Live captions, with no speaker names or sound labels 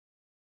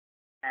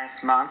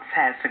Last month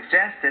has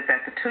suggested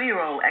that the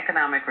two-year-old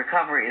economic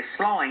recovery is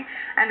slowing,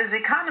 and as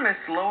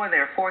economists lower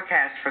their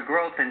forecast for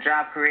growth and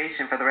job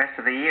creation for the rest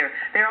of the year,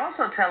 they're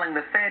also telling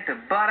the Fed to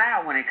butt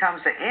out when it comes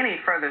to any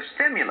further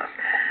stimulus.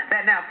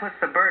 That now puts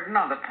the burden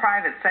on the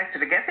private sector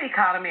to get the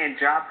economy and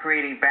job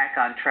creating back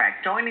on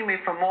track. Joining me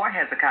for more,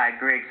 Hezekiah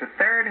Griggs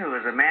III, who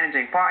is a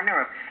managing partner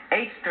of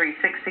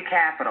H360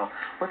 Capital.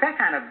 With that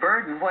kind of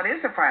burden, what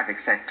is the private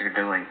sector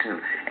doing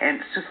to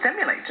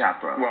stimulate job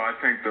growth? Well, I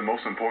think the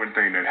most important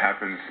thing that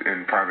happens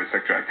in private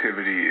sector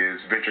activity is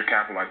venture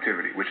capital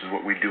activity, which is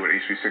what we do at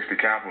H360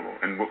 Capital.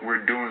 And what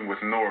we're doing with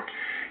NORC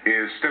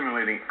is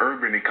stimulating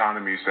urban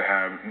economies to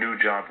have new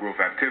job growth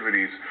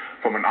activities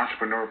from an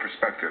entrepreneur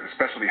perspective,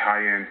 especially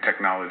high-end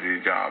technology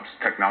jobs,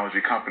 technology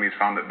companies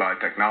founded by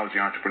technology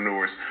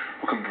entrepreneurs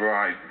who can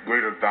provide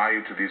greater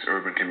value to these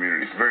urban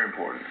communities. Very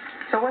important.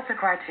 So what's the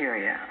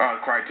criteria? The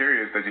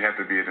criteria is that you have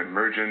to be an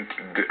emergent,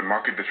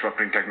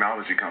 market-disrupting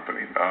technology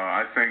company.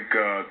 I think,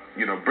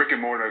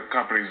 brick-and-mortar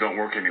companies don't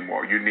work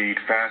anymore. You need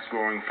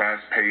fast-growing,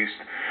 fast-paced,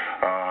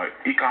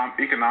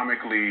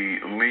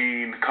 economically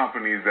lean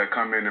companies that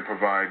come in and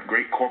provide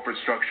great corporate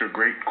structure,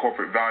 great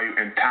corporate value,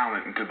 and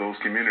talent into those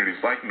communities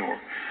like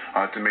Newark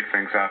to make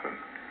things happen.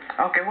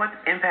 Okay, what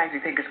impact do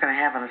you think it's going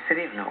to have on the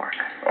city of Newark?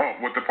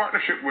 With the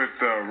partnership with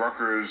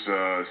Rutgers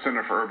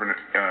Center for Urban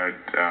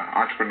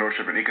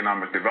Entrepreneurship and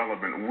Economic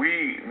Development,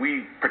 we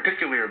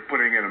particularly are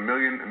putting in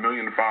 $1.5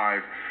 million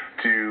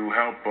to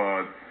help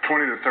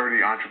 20 to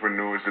 30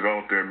 entrepreneurs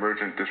develop their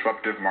emergent,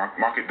 disruptive,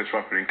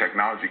 market-disrupting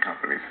technology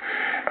companies.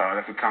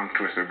 That's a tongue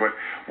twister. But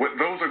what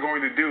those are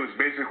going to do is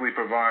basically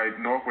provide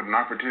Newark with an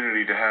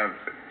opportunity to have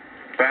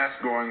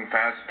fast-growing,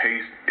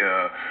 fast-paced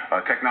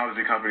technology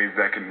companies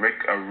that can make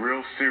a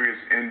real serious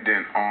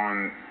indent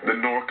on the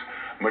Newark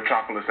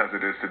metropolis as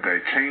it is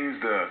today. Change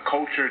the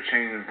culture,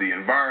 change the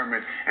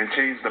environment, and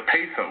change the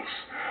pathos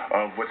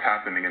of what's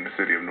happening in the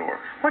city of Newark.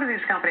 What do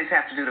these companies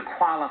have to do to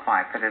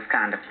qualify for this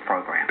kind of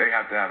program? They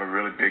have to have a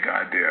really big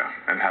idea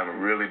and have a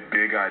really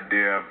big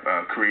idea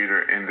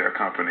creator in their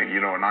company. You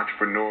know, an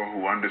entrepreneur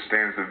who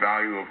understands the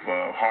value of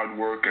hard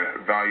work,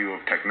 the value of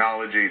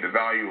technology, the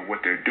value of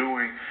what they're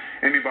doing.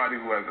 Anybody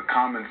who has a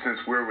common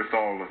sense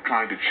wherewithal of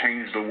trying to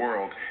change the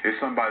world is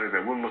somebody that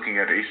we're looking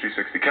at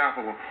H360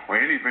 Capital or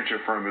any venture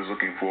firm is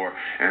looking for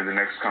in the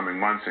next coming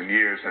months and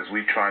years as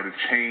we try to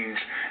change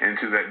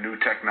into that new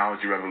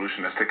technology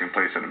revolution that's taking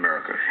place in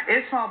America.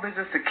 Is small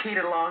business the key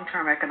to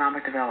long-term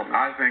economic development?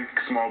 I think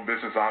small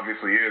business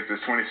obviously is.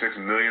 There's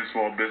 26 million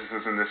small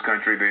businesses in this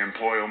country. They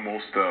employ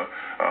almost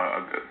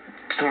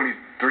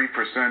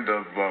 23%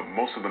 of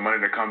most of the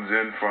money that comes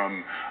in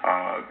from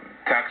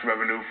tax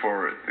revenue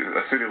for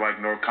a city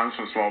like Newark comes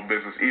from small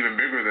business. Even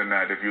bigger than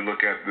that if you look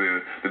at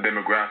the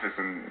demographics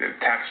and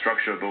tax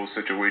structure of those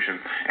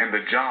situations. And the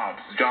jobs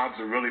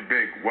are really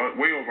big,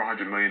 way over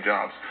 100 million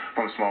jobs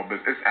from small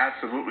business. It's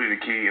absolutely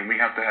the key, and we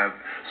have to have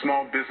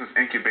small business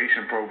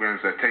incubation programs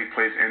that take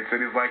place in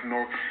cities like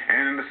Newark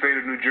and in the state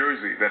of New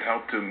Jersey that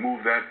help to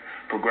move that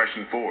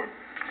progression forward.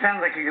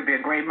 Sounds like it could be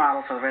a great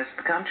model for the rest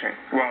of the country.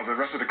 Well, the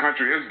rest of the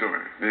country is doing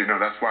it. You know,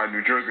 that's why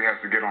New Jersey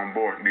has to get on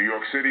board. New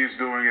York City is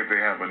doing it.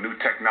 They have a new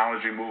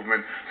technology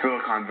movement.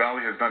 Silicon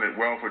Valley has done it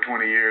well for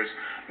 20 years.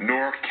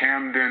 Newark,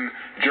 Camden,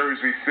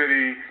 Jersey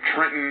City,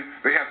 Trenton,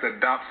 they have to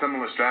adopt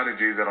similar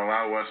strategies that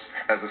allow us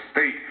as a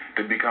state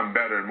to become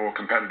better and more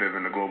competitive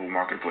in the global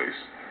marketplace.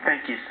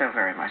 Thank you so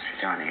very much for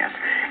joining us.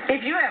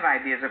 If you have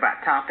ideas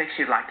about topics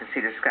you'd like to see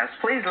discussed,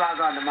 please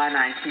log on to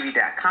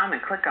My9TV.com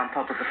and click on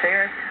Public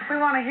Affairs. We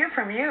want to hear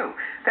from you.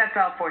 That's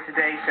all for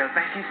today's show.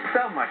 Thank you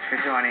so much for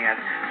joining us.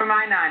 For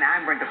My9,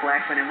 I'm Brenda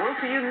Blackman, and we'll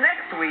see you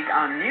next week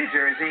on New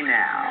Jersey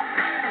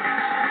Now.